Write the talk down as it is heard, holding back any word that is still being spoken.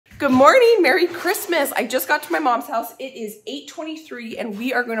Good morning, Merry Christmas. I just got to my mom's house. It is 8:23 and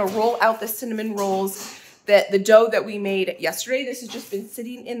we are gonna roll out the cinnamon rolls, the dough that we made yesterday. This has just been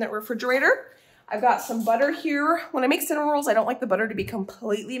sitting in the refrigerator. I've got some butter here. When I make cinnamon rolls, I don't like the butter to be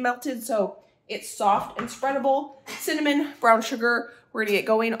completely melted, so it's soft and spreadable. Cinnamon, brown sugar. We're gonna get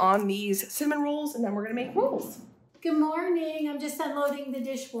going on these cinnamon rolls and then we're gonna make rolls. Good morning. I'm just unloading the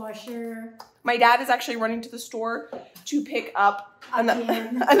dishwasher. My dad is actually running to the store to pick up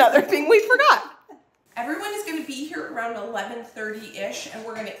another thing we forgot. Everyone is going to be here around 11:30-ish, and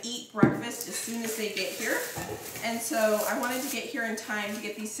we're going to eat breakfast as soon as they get here. And so I wanted to get here in time to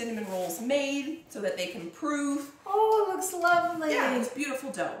get these cinnamon rolls made so that they can prove. Oh, it looks lovely. Yeah, it's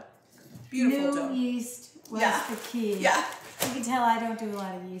beautiful dough. Beautiful dough. New yeast was the key. Yeah. You can tell I don't do a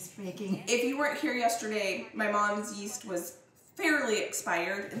lot of yeast baking. If you weren't here yesterday, my mom's yeast was fairly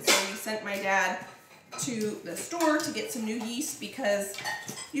expired, and so we sent my dad to the store to get some new yeast because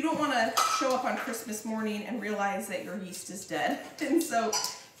you don't want to show up on Christmas morning and realize that your yeast is dead. And so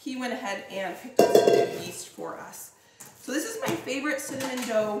he went ahead and picked up some new yeast for us. So this is my favorite cinnamon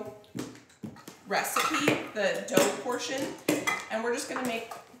dough recipe, the dough portion, and we're just going to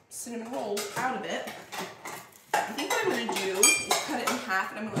make cinnamon rolls out of it. I think what I'm going to do is cut it in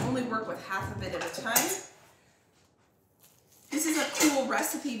half, and I'm going to only work with half of it at a time. This is a cool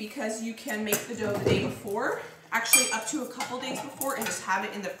recipe because you can make the dough the day before, actually up to a couple days before, and just have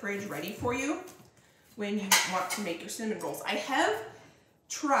it in the fridge ready for you when you want to make your cinnamon rolls. I have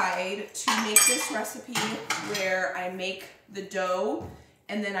tried to make this recipe where I make the dough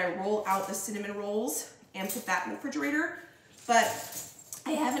and then I roll out the cinnamon rolls and put that in the refrigerator, but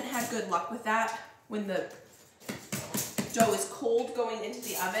I haven't had good luck with that. When the dough is cold going into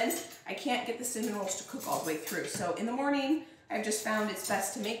the oven, I can't get the cinnamon rolls to cook all the way through. So in the morning, I've just found it's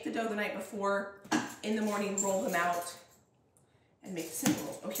best to make the dough the night before, in the morning roll them out, and make the cinnamon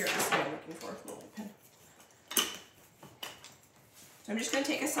rolls. Oh, here, this is what I'm looking for. So I'm just going to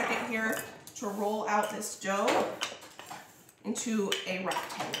take a second here to roll out this dough into a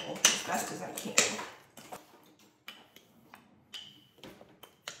rectangle as best as I can.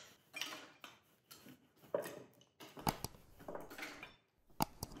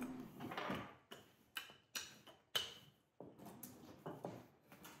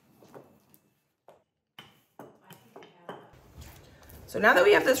 So now that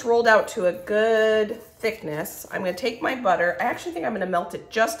we have this rolled out to a good thickness, I'm gonna take my butter. I actually think I'm gonna melt it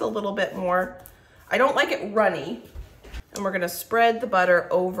just a little bit more. I don't like it runny. And we're gonna spread the butter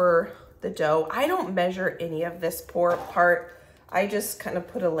over the dough. I don't measure any of this part. I just kind of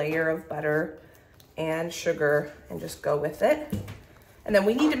put a layer of butter and sugar and just go with it. And then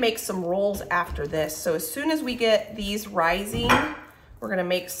we need to make some rolls after this. So as soon as we get these rising, we're gonna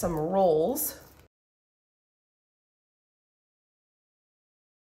make some rolls.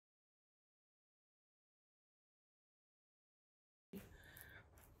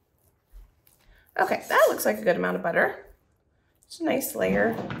 Okay, that looks like a good amount of butter. It's a nice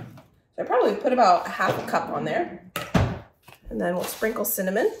layer. So I probably put about half a cup on there. And then we'll sprinkle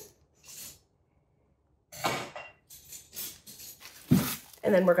cinnamon.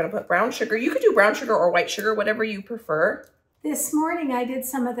 And then we're gonna put brown sugar. You could do brown sugar or white sugar, whatever you prefer. This morning I did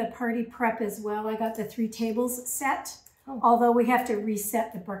some of the party prep as well. I got the 3 tables set, although we have to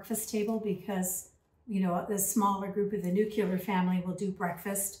reset the breakfast table because, you know, the smaller group of the nuclear family will do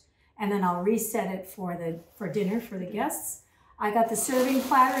breakfast. And then I'll reset it for dinner for the guests. I got the serving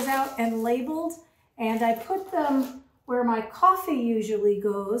platters out and labeled, and I put them where my coffee usually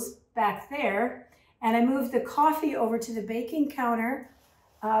goes, back there. And I moved the coffee over to the baking counter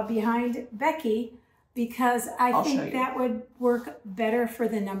behind Becky because I think that would work better for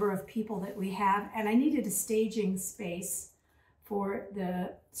the number of people that we have. And I needed a staging space for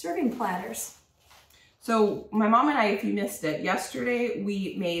the serving platters. So my mom and I, if you missed it, yesterday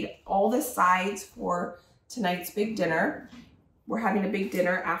we made all the sides for tonight's big dinner. We're having a big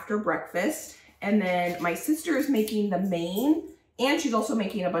dinner after breakfast. And then my sister is making the main, and she's also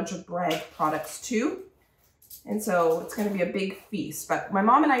making a bunch of bread products too. And so it's gonna be a big feast. But my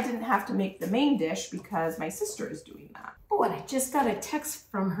mom and I didn't have to make the main dish because my sister is doing that. Oh, and I just got a text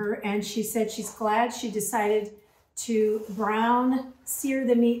from her and she said she's glad she decided to sear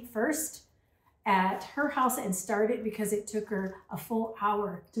the meat first at her house and start it because it took her a full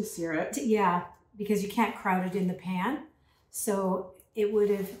hour to sear it. Yeah, because you can't crowd it in the pan. So it would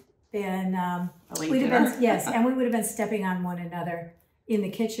have been, yes, and we would have been stepping on one another in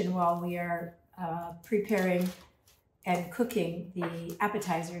the kitchen while we are preparing and cooking the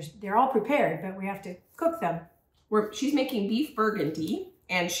appetizers. They're all prepared, but we have to cook them. She's making beef burgundy,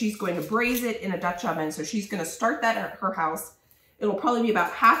 and she's going to braise it in a Dutch oven. So she's going to start that at her house. It'll probably be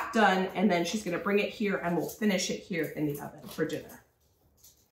about half done, and then she's gonna bring it here and we'll finish it here in the oven for dinner.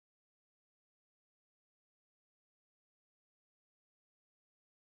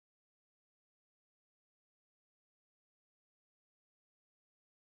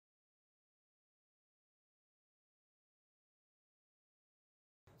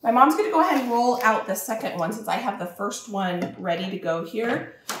 My mom's gonna go ahead and roll out the second one since I have the first one ready to go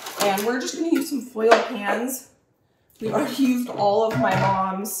here. And we're just gonna use some foil pans. We've already used all of my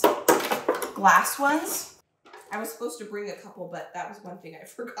mom's glass ones. I was supposed to bring a couple, but that was one thing I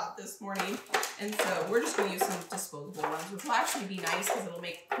forgot this morning. And so we're just gonna use some disposable ones, which will actually be nice because it'll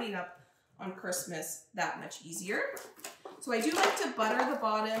make cleanup on Christmas that much easier. So I do like to butter the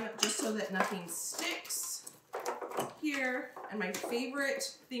bottom just so that nothing sticks here. And my favorite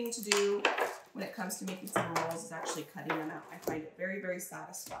thing to do when it comes to making cinnamon rolls is actually cutting them out. I find it very, very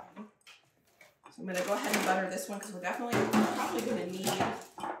satisfying. So I'm gonna go ahead and butter this one because we're probably gonna need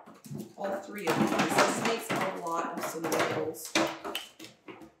all three of these. This makes a lot of cinnamon rolls.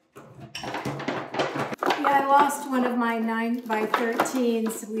 Yeah, I lost one of my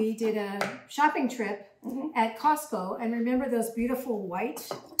 9x13s. We did a shopping trip at Costco, and remember those beautiful white,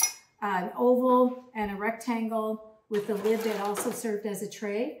 an oval and a rectangle with the lid that also served as a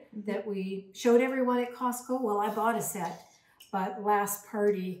tray that we showed everyone at Costco? Well, I bought a set, but last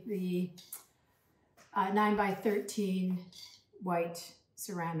party, the 9x13 white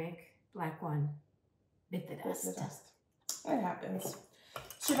ceramic black one bit the dust. That happens.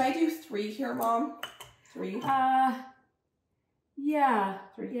 Should I do 3 here, Mom? 3? Yeah.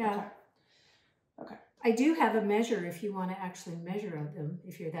 3? Yeah. Okay. I do have a measure if you want to actually measure them,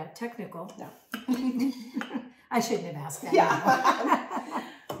 if you're that technical. No. I shouldn't have asked that. Yeah.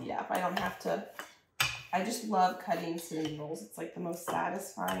 Yeah, if I don't have to. I just love cutting cinnamon rolls. It's like the most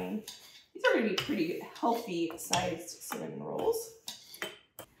satisfying. These are going to be pretty healthy sized cinnamon rolls.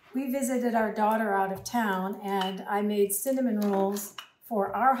 We visited our daughter out of town, and I made cinnamon rolls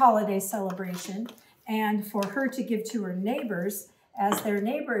for our holiday celebration and for her to give to her neighbors as their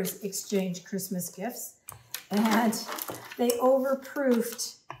neighbors exchanged Christmas gifts. And they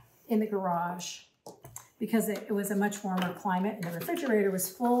overproofed in the garage because it was a much warmer climate and the refrigerator was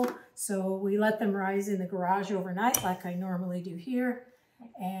full. So we let them rise in the garage overnight like I normally do here.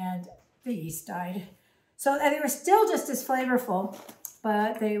 And the yeast died. So they were still just as flavorful,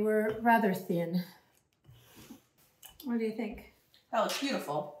 but they were rather thin. What do you think? That looks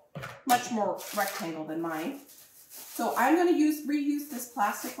beautiful. Much more rectangle than mine. So I'm going to reuse this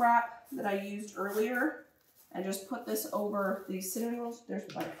plastic wrap that I used earlier and just put this over these cinnamon rolls. There's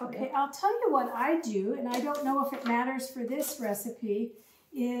butter. Okay, I'll tell you what I do, and I don't know if it matters for this recipe,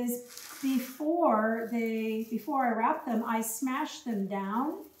 is before I wrap them, I smash them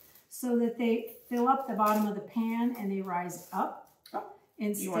down so that they fill up the bottom of the pan and they rise up. Oh,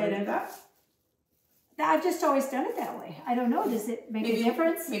 instead you want to of do that? I've just always done it that way. I don't know. Does it make a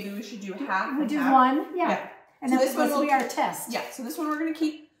difference? Maybe we should do half. We do one, yeah. And so then this one will be our test. Yeah. So this one we're going to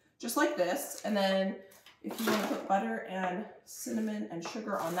keep just like this, and then if you want to put butter and cinnamon and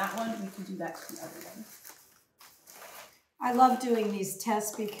sugar on that one, we can do that to the other one. I love doing these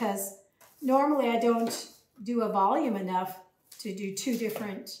tests because normally I don't do a volume enough to do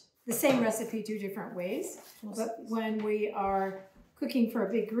the same recipe 2 different ways. But when we are cooking for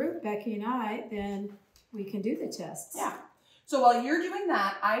a big group, Becky and I, then we can do the tests. Yeah. So while you're doing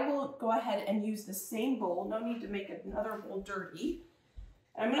that, I will go ahead and use the same bowl. No need to make another bowl dirty.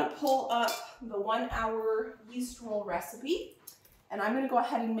 I'm going to pull up the 1 hour yeast roll recipe, and I'm going to go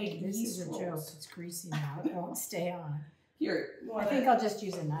ahead and make this yeast is a rolls. joke. It's greasy now. It won't stay on. Here, I think I'll just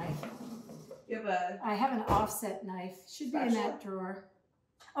use a knife. I have an offset knife. Should be in that drawer.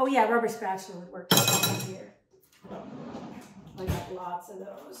 Oh yeah, rubber spatula would work here. I got lots of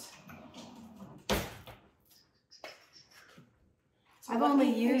those. I've only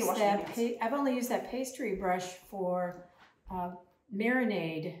used that pastry brush for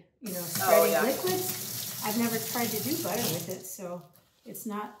marinade, spreading liquids. I've never tried to do butter with it, so it's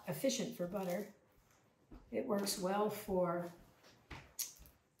not efficient for butter. It works well for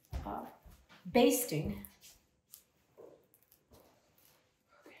basting.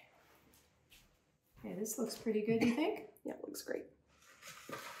 Okay, this looks pretty good, you think? Yeah, it looks great.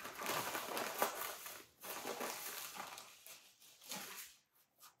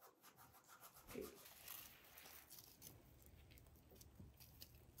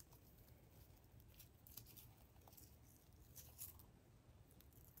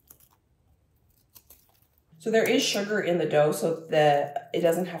 So there is sugar in the dough, so that it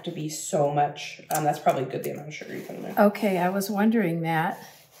doesn't have to be so much. That's probably good, the amount of sugar you put in there. Okay, I was wondering that.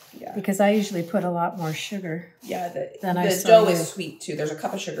 Yeah. Because I usually put a lot more sugar. Yeah, the saw dough you. is sweet too. There's a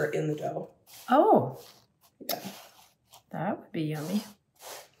cup of sugar in the dough. Oh. Yeah. That would be yummy.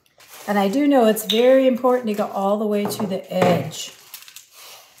 And I do know it's very important to go all the way to the edge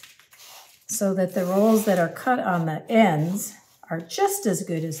so that the rolls that are cut on the ends are just as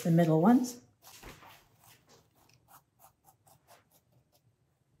good as the middle ones.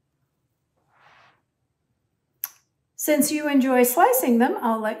 Since you enjoy slicing them,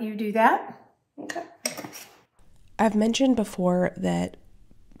 I'll let you do that. Okay. I've mentioned before that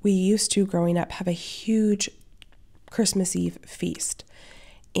we used to, growing up, have a huge Christmas Eve feast.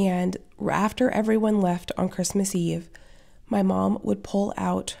 And after everyone left on Christmas Eve, my mom would pull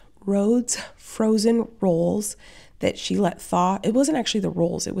out Rhodes frozen rolls that she let thaw. It wasn't actually the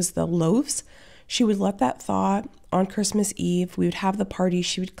rolls, it was the loaves. She would let that thaw on Christmas Eve. We would have the party.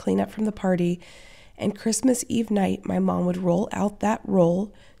 She would clean up from the party. And Christmas Eve night, my mom would roll out that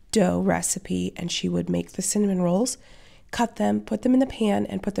roll dough recipe and she would make the cinnamon rolls, cut them, put them in the pan,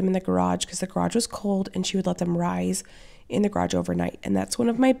 and put them in the garage because the garage was cold, and she would let them rise in the garage overnight. And that's one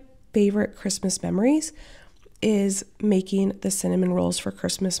of my favorite Christmas memories, is making the cinnamon rolls for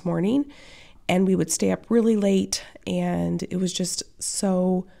Christmas morning. And we would stay up really late, and it was just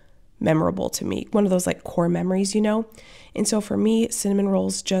so memorable to me. One of those like core memories, you know? And so for me, cinnamon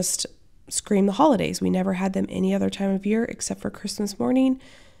rolls just scream the holidays. We never had them any other time of year except for Christmas morning.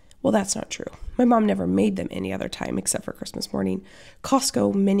 Well, that's not true. My mom never made them any other time except for Christmas morning.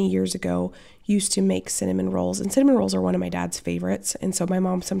 Costco many years ago used to make cinnamon rolls, and cinnamon rolls are one of my dad's favorites. And so my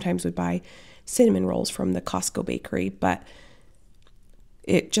mom sometimes would buy cinnamon rolls from the Costco bakery, but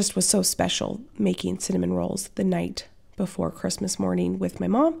it just was so special making cinnamon rolls the night before Christmas morning with my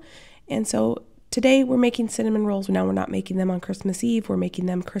mom. And so today we're making cinnamon rolls. Now we're not making them on Christmas Eve. We're making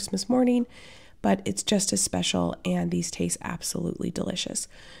them Christmas morning, but it's just as special, and these taste absolutely delicious.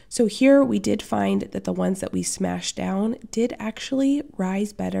 So here we did find that the ones that we smashed down did actually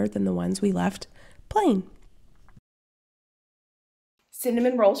rise better than the ones we left plain.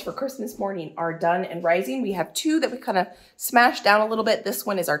 Cinnamon rolls for Christmas morning are done and rising. We have two that we kind of smashed down a little bit. This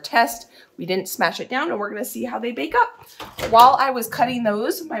one is our test. We didn't smash it down, and we're gonna see how they bake up. While I was cutting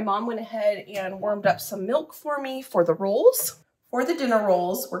those, my mom went ahead and warmed up some milk for me for the rolls. For the dinner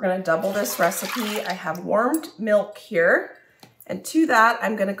rolls, we're gonna double this recipe. I have warmed milk here. And to that,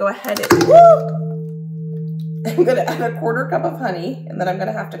 I'm gonna go ahead and, I'm gonna add a 1/4 cup of honey, and then I'm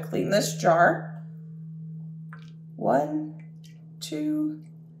gonna have to clean this jar. 1, 2,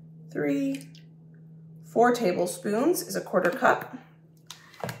 3, 4 tablespoons is a 1/4 cup.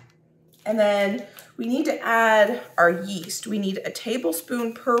 And then we need to add our yeast. We need a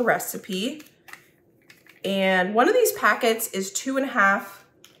tablespoon per recipe. And one of these packets is 2.5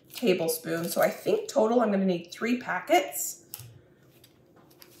 tablespoons. So I think total I'm gonna need 3 packets,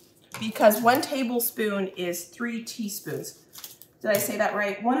 because 1 tablespoon is 3 teaspoons. Did I say that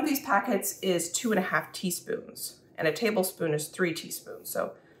right? One of these packets is 2.5 teaspoons, and a tablespoon is 3 teaspoons.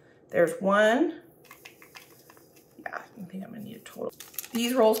 So there's 1. Yeah, I think I'm gonna need a total.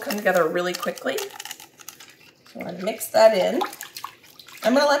 These rolls come together really quickly. So I'm gonna mix that in.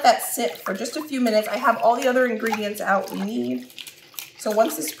 I'm gonna let that sit for just a few minutes. I have all the other ingredients out we need. So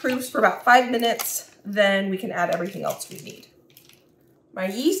once this proofs for about 5 minutes, then we can add everything else we need. My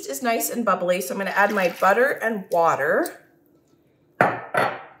yeast is nice and bubbly, so I'm gonna add my butter and water.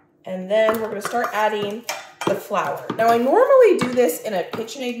 And then we're gonna start adding the flour. Now I normally do this in a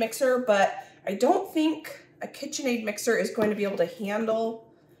KitchenAid mixer, but I don't think a KitchenAid mixer is going to be able to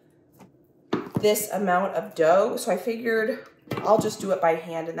handle this amount of dough. So I figured I'll just do it by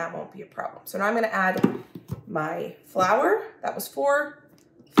hand, and that won't be a problem. So now I'm gonna add my flour. That was 4,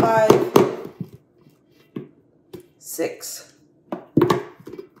 5, 6,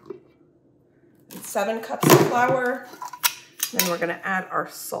 7 cups of flour. Then we're gonna add our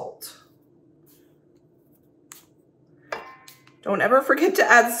salt. Don't ever forget to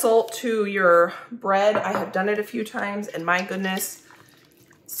add salt to your bread. I have done it a few times, and my goodness,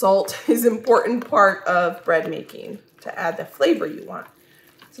 salt is an important part of bread making to add the flavor you want.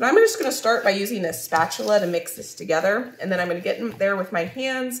 So now I'm just gonna start by using a spatula to mix this together, and then I'm gonna get in there with my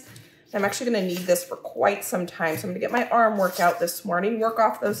hands. I'm actually gonna need this for quite some time. So I'm gonna get my arm workout this morning, work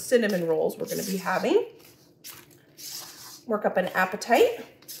off those cinnamon rolls we're gonna be having. Work up an appetite.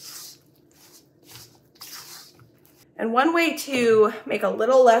 And one way to make a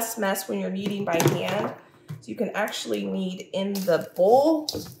little less mess when you're kneading by hand is you can actually knead in the bowl.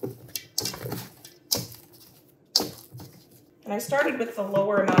 And I started with the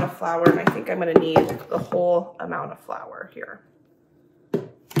lower amount of flour, and I think I'm gonna need the whole amount of flour here.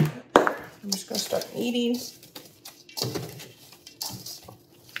 I'm just gonna start kneading.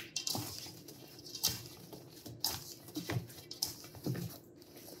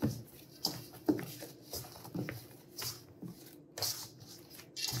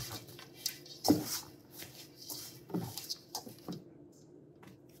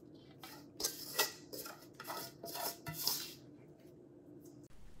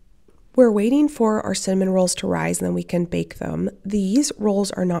 we're waiting for our cinnamon rolls to rise and then we can bake them. These rolls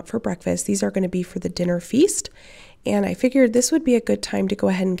are not for breakfast. These are going to be for the dinner feast. And I figured this would be a good time to go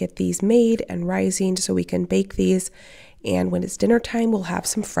ahead and get these made and rising so we can bake these. And when it's dinner time, we'll have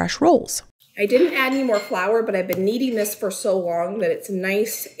some fresh rolls. I didn't add any more flour, but I've been kneading this for so long that it's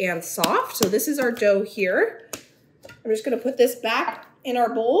nice and soft. So this is our dough here. I'm just going to put this back in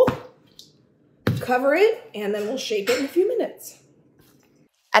our bowl, cover it, and then we'll shape it in a few minutes.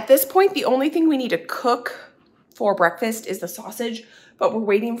 At this point, the only thing we need to cook for breakfast is the sausage, but we're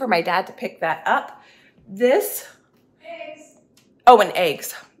waiting for my dad to pick that up. Eggs. Oh, and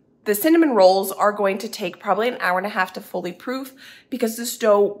eggs. The cinnamon rolls are going to take probably an hour and a half to fully proof because this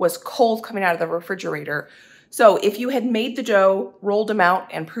dough was cold coming out of the refrigerator. So if you had made the dough, rolled them out,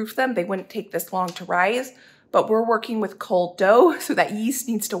 and proofed them, they wouldn't take this long to rise. But we're working with cold dough, so that yeast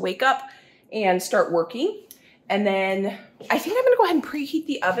needs to wake up and start working. And then I think I'm gonna go ahead and preheat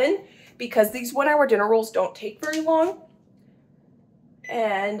the oven because these 1 hour dinner rolls don't take very long.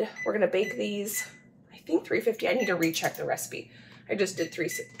 And we're gonna bake these, I think 350. I need to recheck the recipe. I just did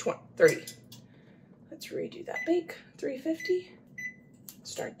 330. Let's redo that. Bake 350.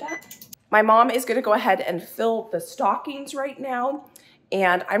 Start that. My mom is gonna go ahead and fill the stockings right now.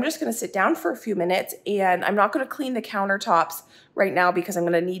 And I'm just gonna sit down for a few minutes, and I'm not gonna clean the countertops right now because I'm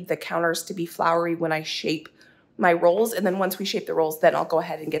gonna need the counters to be floury when I shape my rolls. And then once we shape the rolls, then I'll go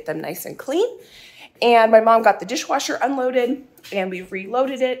ahead and get them nice and clean. And my mom got the dishwasher unloaded and we've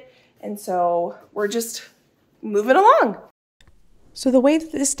reloaded it. And so we're just moving along. So the way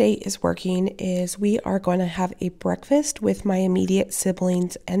that this day is working is we are going to have a breakfast with my immediate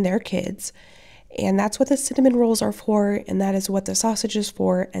siblings and their kids. And that's what the cinnamon rolls are for, and that is what the sausage is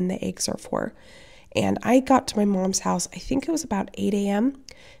for, and the eggs are for. And I got to my mom's house, I think it was about 8 a.m.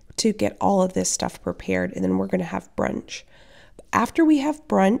 to get all of this stuff prepared, and then we're going to have brunch. After we have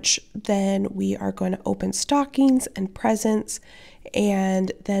brunch, then we are going to open stockings and presents,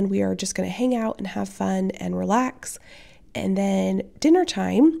 and then we are just going to hang out and have fun and relax. And then dinner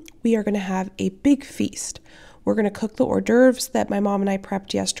time, we are going to have a big feast. We're going to cook the hors d'oeuvres that my mom and I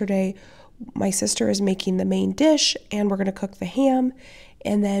prepped yesterday. My sister is making the main dish, and we're going to cook the ham,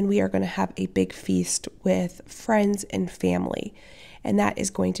 and then we are going to have a big feast with friends and family, and that is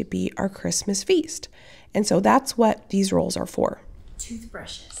going to be our Christmas feast. And so that's what these rolls are for.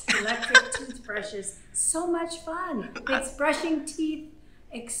 Toothbrushes, electric toothbrushes, so much fun. Makes brushing teeth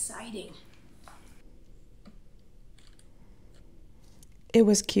exciting. It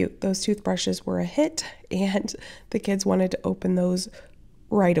was cute. Those toothbrushes were a hit, and the kids wanted to open those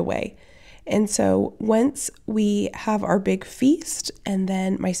right away. And so once we have our big feast, and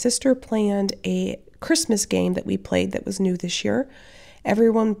then my sister planned a Christmas game that we played that was new this year.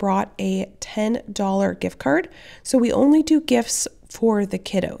 Everyone brought a $10 gift card. So we only do gifts for the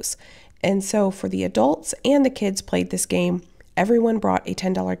kiddos. And so for the adults and the kids played this game. Everyone brought a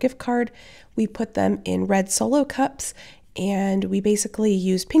 $10 gift card. We put them in red Solo cups, and we basically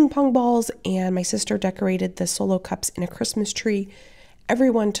used ping pong balls, and my sister decorated the Solo cups in a Christmas tree.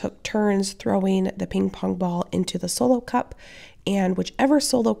 Everyone took turns throwing the ping pong ball into the Solo cup, and whichever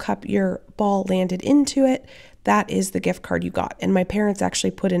Solo cup your ball landed into it, that is the gift card you got. And my parents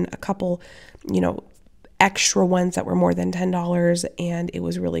actually put in a couple, extra ones that were more than $10, and it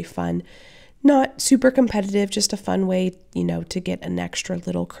was really fun. Not super competitive, just a fun way, to get an extra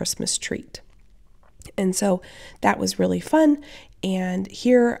little Christmas treat. And so that was really fun. And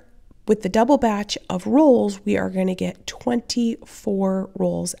here with the double batch of rolls, we are going to get 24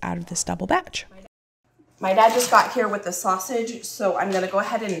 rolls out of this double batch. My dad just got here with the sausage, so I'm going to go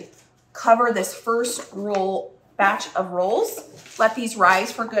ahead and cover this first batch of rolls. Let these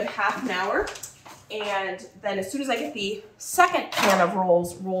rise for a good half an hour. And then as soon as I get the second can of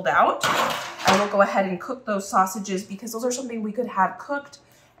rolls rolled out, I will go ahead and cook those sausages because those are something we could have cooked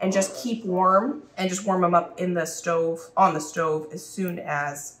and just keep warm and just warm them up in the stove, on the stove as soon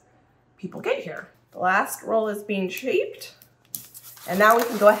as people get here. The last roll is being shaped, and now we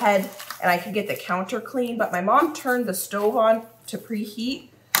can go ahead and I can get the counter clean, but my mom turned the stove on to preheat.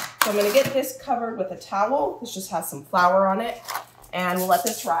 So I'm gonna get this covered with a towel. This just has some flour on it, and we'll let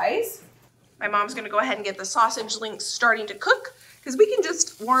this rise. My mom's gonna go ahead and get the sausage links starting to cook because we can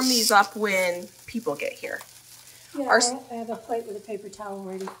just warm these up when people get here. Yeah, I have a plate with a paper towel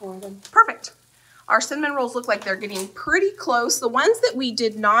ready for them. Perfect. Our cinnamon rolls look like they're getting pretty close. The ones that we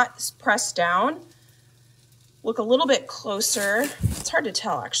did not press down look a little bit closer. It's hard to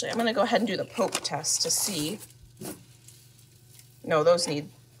tell, actually. I'm going to go ahead and do the poke test to see. No, those need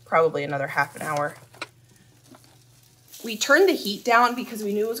probably another half an hour. We turned the heat down because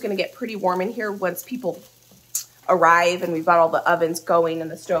we knew it was going to get pretty warm in here once people arrive, and we've got all the ovens going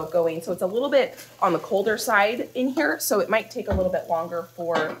and the stove going. So it's a little bit on the colder side in here. So it might take a little bit longer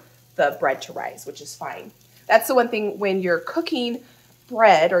for the bread to rise, which is fine. That's the one thing when you're cooking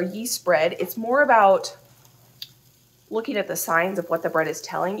bread or yeast bread, it's more about looking at the signs of what the bread is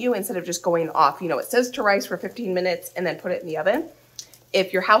telling you instead of just going off. You know, it says to rise for 15 minutes and then put it in the oven.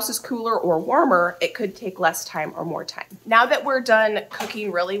 If your house is cooler or warmer, it could take less time or more time. Now that we're done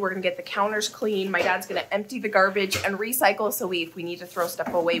cooking, really, we're gonna get the counters clean. My dad's gonna empty the garbage and recycle, so if we need to throw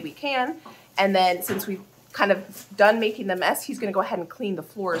stuff away, we can. And then since we've kind of done making the mess, he's gonna go ahead and clean the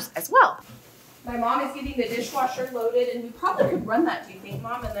floors as well. My mom is getting the dishwasher loaded, and we probably could run that, do you think,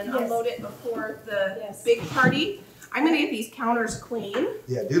 Mom? And then unload it before the big party. I'm gonna get these counters clean.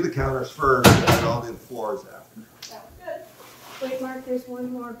 Yeah, do the counters first, and then I'll do the floors after. Sounds good. Wait, Mark, there's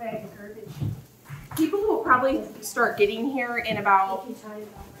one more bag of garbage. People will probably start getting here in about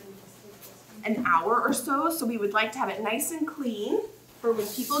an hour or so, so we would like to have it nice and clean for when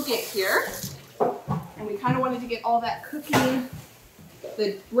people get here. And we kind of wanted to get all that cooking,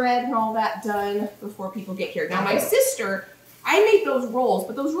 the bread and all that done before people get here. Now my sister, I make those rolls,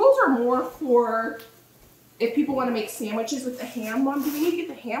 but those rolls are more for if people want to make sandwiches with the ham. Mom, do we need to get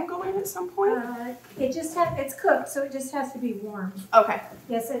the ham going at some point? It's cooked, so it just has to be warm. Okay.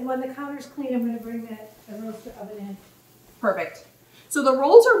 Yes, and when the counter's clean, I'm going to bring the roaster oven in. Perfect. So the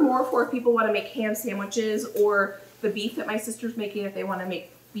rolls are more for if people want to make ham sandwiches, or the beef that my sister's making if they want to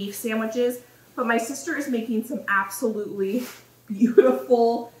make beef sandwiches. But my sister is making some absolutely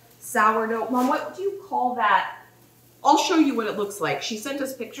beautiful sourdough. Mom, what do you call that? I'll show you what it looks like. She sent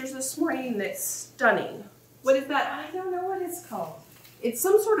us pictures this morning and it's stunning. What is that? I don't know what it's called. It's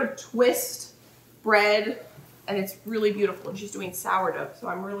some sort of twist bread, and it's really beautiful. And she's doing sourdough, so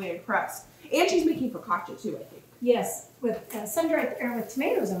I'm really impressed. And she's making focaccia too, I think. Yes, with sun-dried with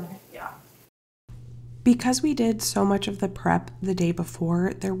tomatoes on it. Yeah. Because we did so much of the prep the day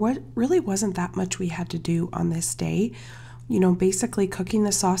before, there really wasn't that much we had to do on this day. You know, basically cooking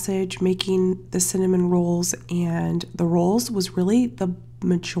the sausage, making the cinnamon rolls, and the rolls was really the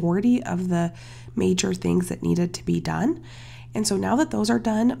majority of the major things that needed to be done. And so now that those are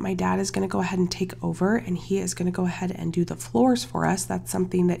done, my dad is going to go ahead and take over, and he is going to go ahead and do the floors for us. That's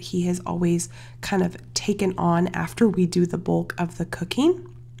something that he has always kind of taken on after we do the bulk of the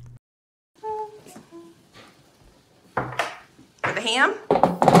cooking. For the ham? For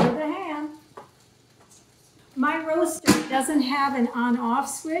the ham. My roaster doesn't have an on-off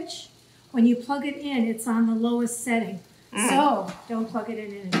switch. When you plug it in, it's on the lowest setting. So don't plug it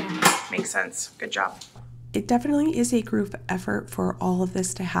in again. Makes sense. Good job. It definitely is a group effort for all of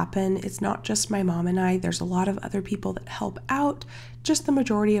this to happen. It's not just my mom and I. There's a lot of other people that help out. Just the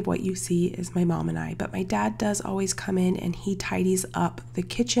majority of what you see is my mom and I. But my dad does always come in and he tidies up the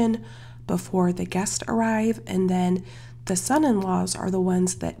kitchen before the guests arrive. And then the son-in-laws are the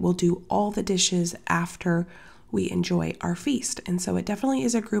ones that will do all the dishes after we enjoy our feast. And so it definitely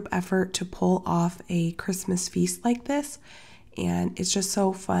is a group effort to pull off a Christmas feast like this. And it's just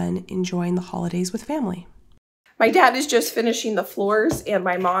so fun enjoying the holidays with family. My dad is just finishing the floors, and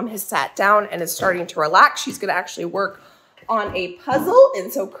my mom has sat down and is starting to relax. She's going to actually work on a puzzle,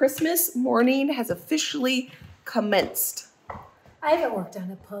 and so Christmas morning has officially commenced. I haven't worked on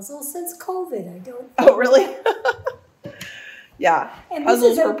a puzzle since COVID. I don't. Oh, really? Yeah, And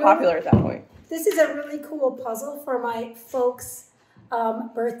puzzles were popular at that point. This is a really cool puzzle for my folks'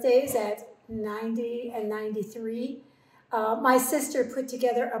 birthdays at 90 and 93. My sister put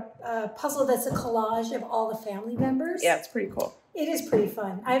together a puzzle that's a collage of all the family members. Yeah, it's pretty cool. It is pretty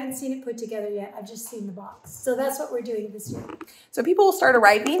fun. I haven't seen it put together yet. I've just seen the box. So that's what we're doing this year. So people will start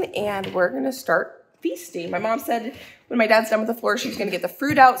arriving, and we're going to start feasting. My mom said when my dad's done with the floor, she's going to get the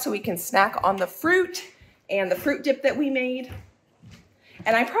fruit out so we can snack on the fruit and the fruit dip that we made.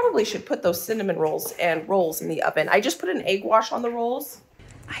 And I probably should put those cinnamon rolls and rolls in the oven. I just put an egg wash on the rolls.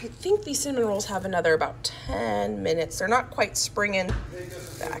 I think these cinnamon rolls have another about 10 minutes. They're not quite springing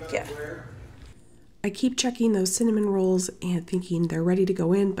back yet. I keep checking those cinnamon rolls and thinking they're ready to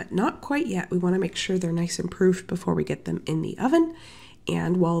go in, but not quite yet. We want to make sure they're nice and proofed before we get them in the oven.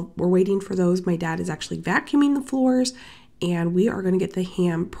 And while we're waiting for those, my dad is actually vacuuming the floors, and we are going to get the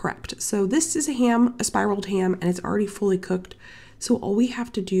ham prepped. So this is a ham, a spiraled ham, and it's already fully cooked. So all we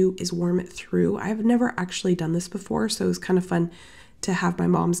have to do is warm it through. I've never actually done this before, so it was kind of fun to have my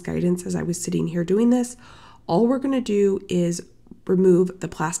mom's guidance as I was sitting here doing this. All we're going to do is remove the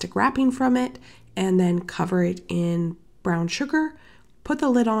plastic wrapping from it and then cover it in brown sugar, put the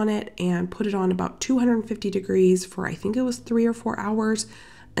lid on it, and put it on about 250 degrees for I think it was 3 or 4 hours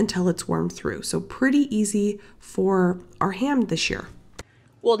until it's warmed through. So pretty easy for our ham this year.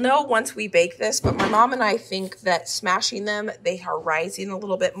 We'll know once we bake this, but my mom and I think that smashing them, they are rising a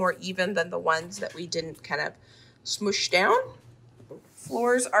little bit more even than the ones that we didn't kind of smoosh down.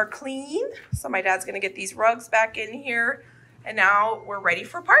 Floors are clean, so my dad's gonna get these rugs back in here, and now we're ready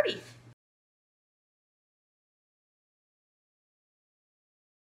for party.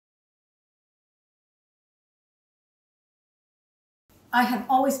 I have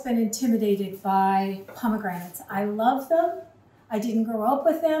always been intimidated by pomegranates. I love them. I didn't grow up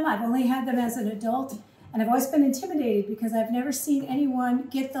with them. I've only had them as an adult. And I've always been intimidated because I've never seen anyone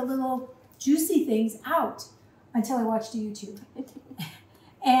get the little juicy things out until I watched YouTube.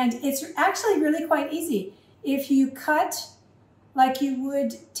 And it's actually really quite easy. If you cut like you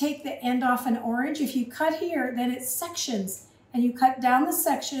would take the end off an orange, if you cut here, then it's sections. And you cut down the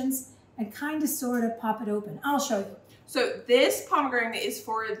sections and kind of sort of pop it open. I'll show you. So this pomegranate is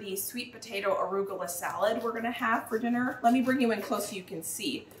for the sweet potato arugula salad we're gonna have for dinner. Let me bring you in close so you can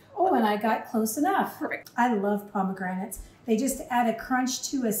see. Oh, and I got close enough. Perfect. I love pomegranates. They just add a crunch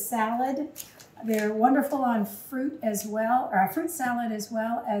to a salad. They're wonderful on fruit as well, or a fruit salad as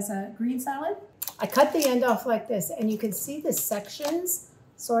well as a green salad. I cut the end off like this, and you can see the sections,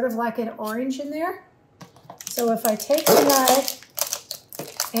 sort of like an orange in there. So if I take the knife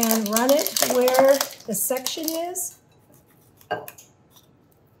and run it where the section is,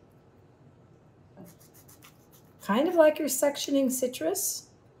 kind of like you're sectioning citrus.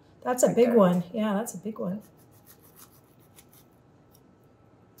 That's a big one. Yeah, that's a big one.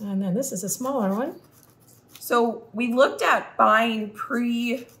 And then this is a smaller one. So we looked at buying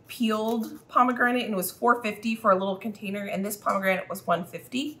pre-peeled pomegranate, and it was $4.50 for a little container, and this pomegranate was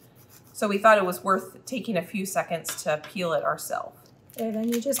 $1.50. So we thought it was worth taking a few seconds to peel it ourselves. And then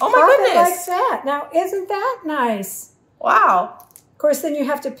you just pop it goodness. Like that. Now, isn't that nice? Wow. Of course, then you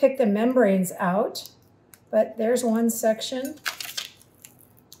have to pick the membranes out. But there's one section.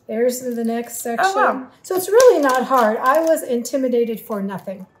 There's the next section. Oh, wow. So it's really not hard. I was intimidated for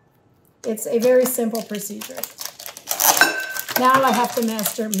nothing. It's a very simple procedure. Now I have to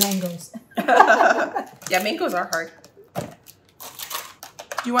master mangoes. Yeah, mangoes are hard. Do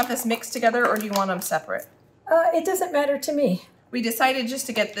you want this mixed together or do you want them separate? It doesn't matter to me. We decided just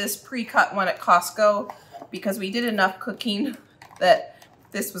to get this pre-cut one at Costco because we did enough cooking that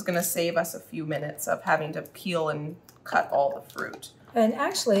this was going to save us a few minutes of having to peel and cut all the fruit. And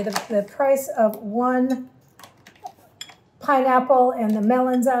actually, the price of one pineapple and the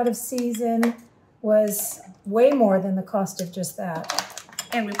melons out of season was way more than the cost of just that.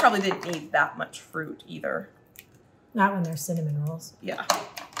 And we probably didn't need that much fruit either. Not when they're cinnamon rolls. Yeah.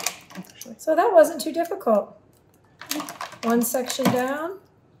 Actually. So that wasn't too difficult. One section down.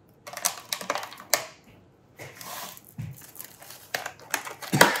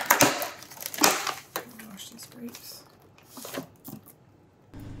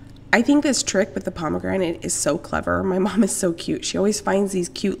 I think this trick with the pomegranate is so clever. My mom is so cute. She always finds these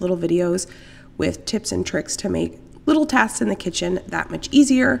cute little videos with tips and tricks to make little tasks in the kitchen that much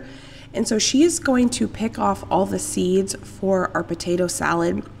easier. And so she is going to pick off all the seeds for our potato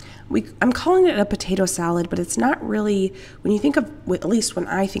salad. I'm calling it a potato salad, but it's not really, when you think of, at least when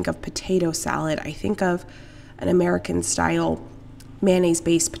I think of potato salad, I think of an American style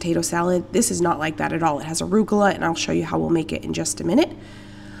mayonnaise-based potato salad. This is not like that at all. It has arugula, and I'll show you how we'll make it in just a minute.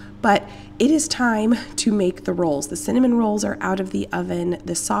 But it is time to make the rolls. The cinnamon rolls are out of the oven,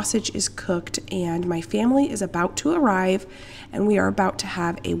 the sausage is cooked, and my family is about to arrive, and we are about to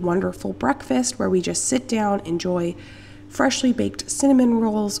have a wonderful breakfast where we just sit down, enjoy freshly baked cinnamon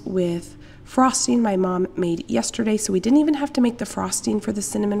rolls with frosting my mom made yesterday. So we didn't even have to make the frosting for the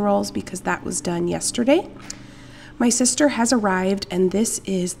cinnamon rolls because that was done yesterday. My sister has arrived, and this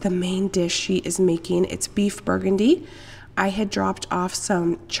is the main dish she is making. It's beef burgundy. I had dropped off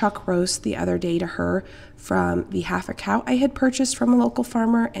some chuck roast the other day to her from the half a cow I had purchased from a local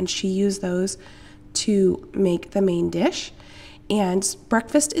farmer, and she used those to make the main dish. And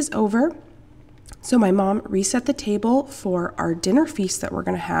breakfast is over, so my mom reset the table for our dinner feast that we're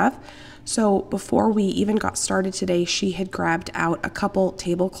going to have. So before we even got started today, she had grabbed out a couple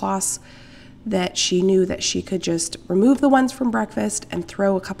tablecloths that she knew that she could just remove the ones from breakfast and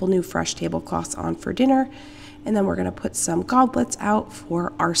throw a couple new fresh tablecloths on for dinner. And then we're going to put some goblets out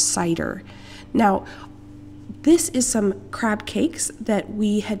for our cider. Now, this is some crab cakes that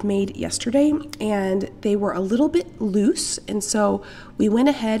we had made yesterday, and they were a little bit loose. And so we went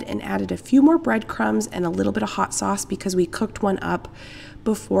ahead and added a few more breadcrumbs and a little bit of hot sauce because we cooked one up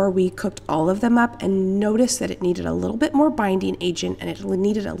before we cooked all of them up, and noticed that it needed a little bit more binding agent and it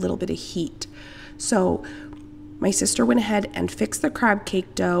needed a little bit of heat. So my sister went ahead and fixed the crab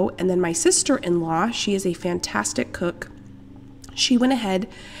cake dough, and then my sister-in-law, she is a fantastic cook. she went ahead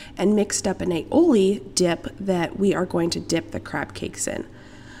and mixed up an aioli dip that we are going to dip the crab cakes in.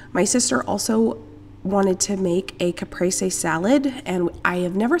 My sister also wanted to make a caprese salad, and I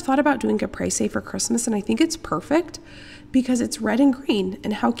have never thought about doing caprese for Christmas, and I think it's perfect because it's red and green,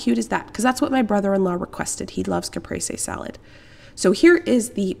 and how cute is that? Because that's what my brother-in-law requested. He loves caprese salad. So here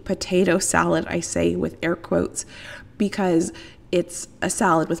is the potato salad, I say with air quotes, because it's a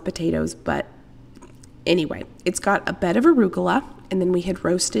salad with potatoes, but anyway, it's got a bed of arugula, and then we had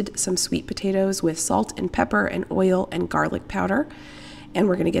roasted some sweet potatoes with salt and pepper and oil and garlic powder. And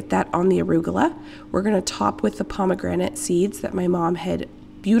we're gonna get that on the arugula. We're gonna top with the pomegranate seeds that my mom had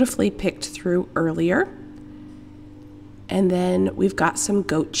beautifully picked through earlier. And then we've got some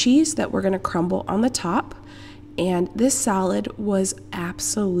goat cheese that we're gonna crumble on the top. And this salad was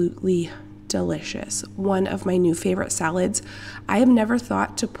absolutely delicious. One of my new favorite salads. I have never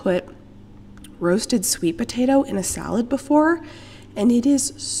thought to put roasted sweet potato in a salad before, and it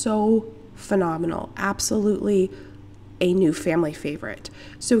is so phenomenal. Absolutely a new family favorite.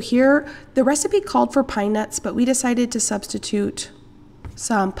 So here, the recipe called for pine nuts, but we decided to substitute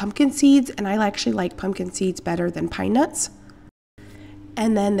some pumpkin seeds, and I actually like pumpkin seeds better than pine nuts.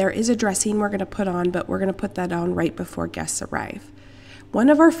 And then there is a dressing we're gonna put on, but we're gonna put that on right before guests arrive. One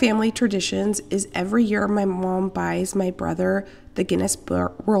of our family traditions is every year my mom buys my brother the Guinness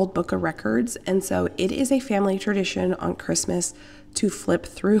World Book of Records, and so it is a family tradition on Christmas to flip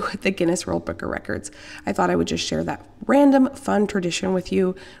through the Guinness World Book of Records. I thought I would just share that random fun tradition with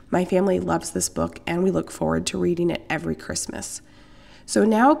you. My family loves this book, and we look forward to reading it every Christmas. So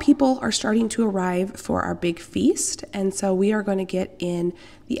now people are starting to arrive for our big feast, and so we are going to get in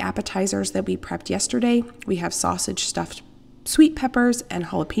the appetizers that we prepped yesterday. We have sausage stuffed sweet peppers and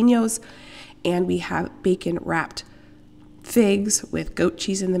jalapenos, and we have bacon wrapped figs with goat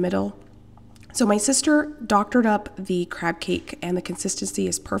cheese in the middle. So my sister doctored up the crab cake, and the consistency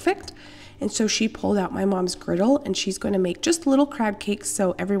is perfect. And so she pulled out my mom's griddle, and she's going to make just little crab cakes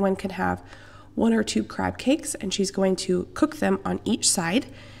so everyone can have 1 or 2 crab cakes, and she's going to cook them on each side.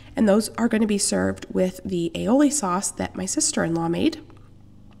 And those are going to be served with the aioli sauce that my sister-in-law made.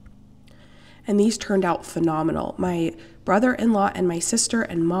 And these turned out phenomenal. My brother-in-law and my sister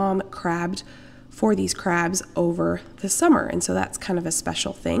and mom crabbed for these crabs over the summer, and so that's kind of a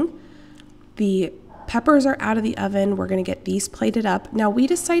special thing. The peppers are out of the oven. We're going to get these plated up. Now, we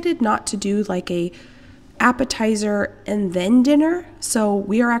decided not to do like a appetizer and then dinner, so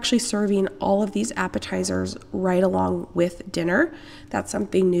we are actually serving all of these appetizers right along with dinner. That's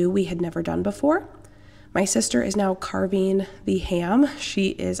something new we had never done before. My sister is now carving the ham. She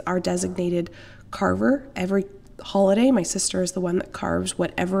is our designated carver. Every holiday, my sister is the one that carves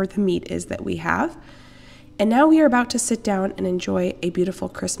whatever the meat is that we have. And now we are about to sit down and enjoy a beautiful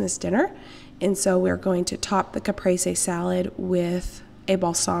Christmas dinner. And so we're going to top the caprese salad with a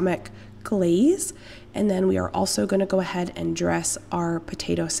balsamic glaze. And then we are also going to go ahead and dress our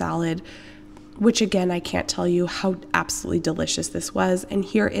potato salad, which again, I can't tell you how absolutely delicious this was. And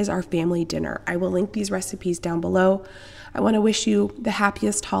here is our family dinner. I will link these recipes down below. I want to wish you the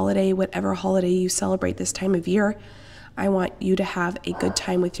happiest holiday, whatever holiday you celebrate this time of year. I want you to have a good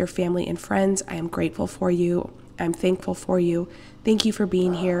time with your family and friends. I am grateful for you. I'm thankful for you. Thank you for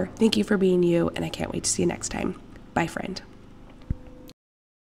being here. Thank you for being you. And I can't wait to see you next time. Bye, friend.